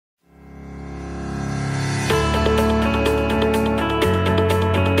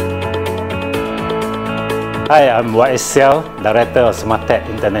Hi, I'm YSL, Director of Smartech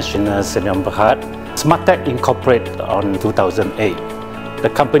International Sdn Bhd. Smartech incorporated on 2008. The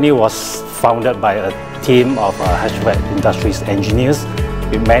company was founded by a team of HVAC industries engineers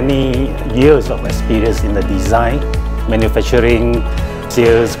with many years of experience in the design, manufacturing,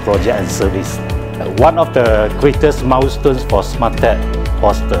 sales, project and service. One of the greatest milestones for Smartech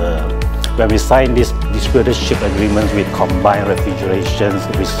was when we signed this distributorship agreement with Combined Refrigeration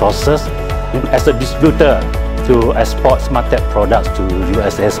Resources as a distributor to export Smartech products to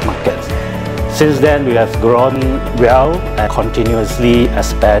US markets. Since then, we have grown well and continuously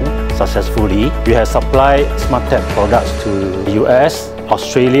expand successfully. We have supplied Smartech products to US,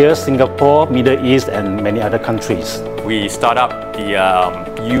 Australia, Singapore, Middle East and many other countries. We start up the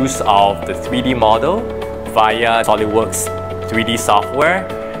use of the 3D model via SOLIDWORKS 3D software.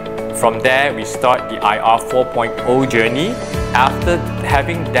 From there, we start the IR 4.0 journey. After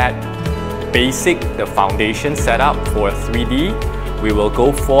having that the foundation set up for 3D, we will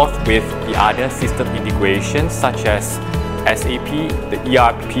go forth with the other system integrations such as SAP, the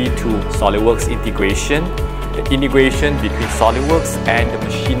ERP to SOLIDWORKS integration, the integration between SOLIDWORKS and the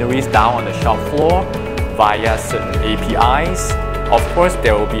machineries down on the shop floor via certain APIs. Of course,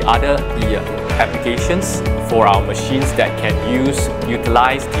 there will be other applications for our machines that can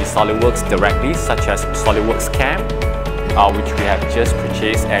utilize the SOLIDWORKS directly, such as SOLIDWORKS CAM, which we have just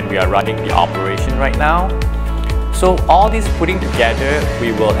purchased and we are running the operation right now. So all this putting together,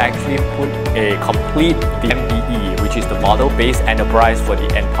 we will actually put a complete MBE, which is the model-based enterprise for the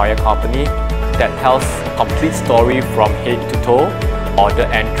entire company that tells complete story from head to toe, order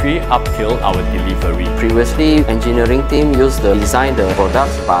entry up till our delivery. Previously, engineering team used to design the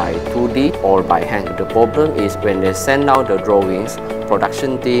products by 2D or by hand. The problem is when they send out the drawings,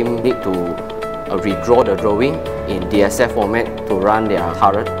 production team need to redraw the drawing in DSF format to run their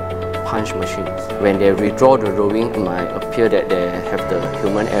current punch machines. When they redraw the drawing, it might appear that they have the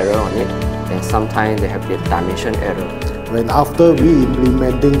human error on it, and sometimes they have the dimension error. When after we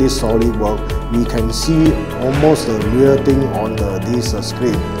implementing this SolidWorks, we can see almost the real thing on this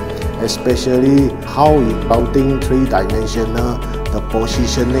screen, especially how it routing three-dimensional, the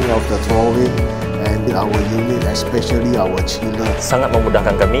positioning of the drawing, and our unit, especially our chiller. Sangat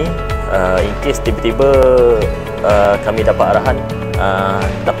memudahkan kami. In case tiba-tiba kami dapat arahan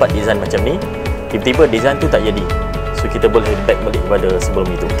dapat design macam ni, tiba-tiba design tu tak jadi, so kita boleh back balik kepada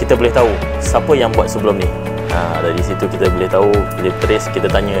sebelum itu. Kita boleh tahu siapa yang buat sebelum ni. Dari situ kita boleh tahu, boleh trace, kita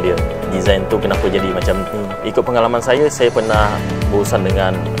tanya dia design tu kenapa jadi macam ni. Ikut pengalaman saya pernah berurusan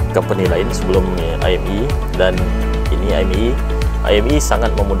dengan company lain sebelum IME dan ini IME. IME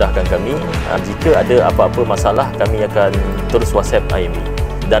sangat memudahkan kami. Jika ada apa-apa masalah, kami akan terus WhatsApp IME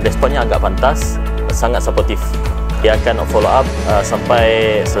dan responnya agak pantas, sangat supportive. Dia akan follow up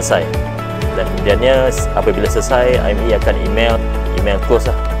sampai selesai dan kemudiannya apabila selesai, IME akan email close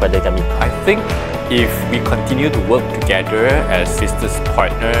lah kepada kami. I think if we continue to work together as business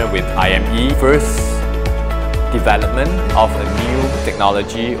partner with IME, first development of a new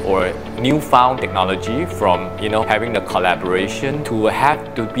technology or newfound technology from having the collaboration to have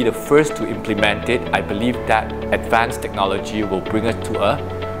to be the first to implement it, I believe that advanced technology will bring us to a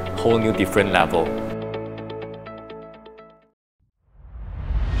whole new different level.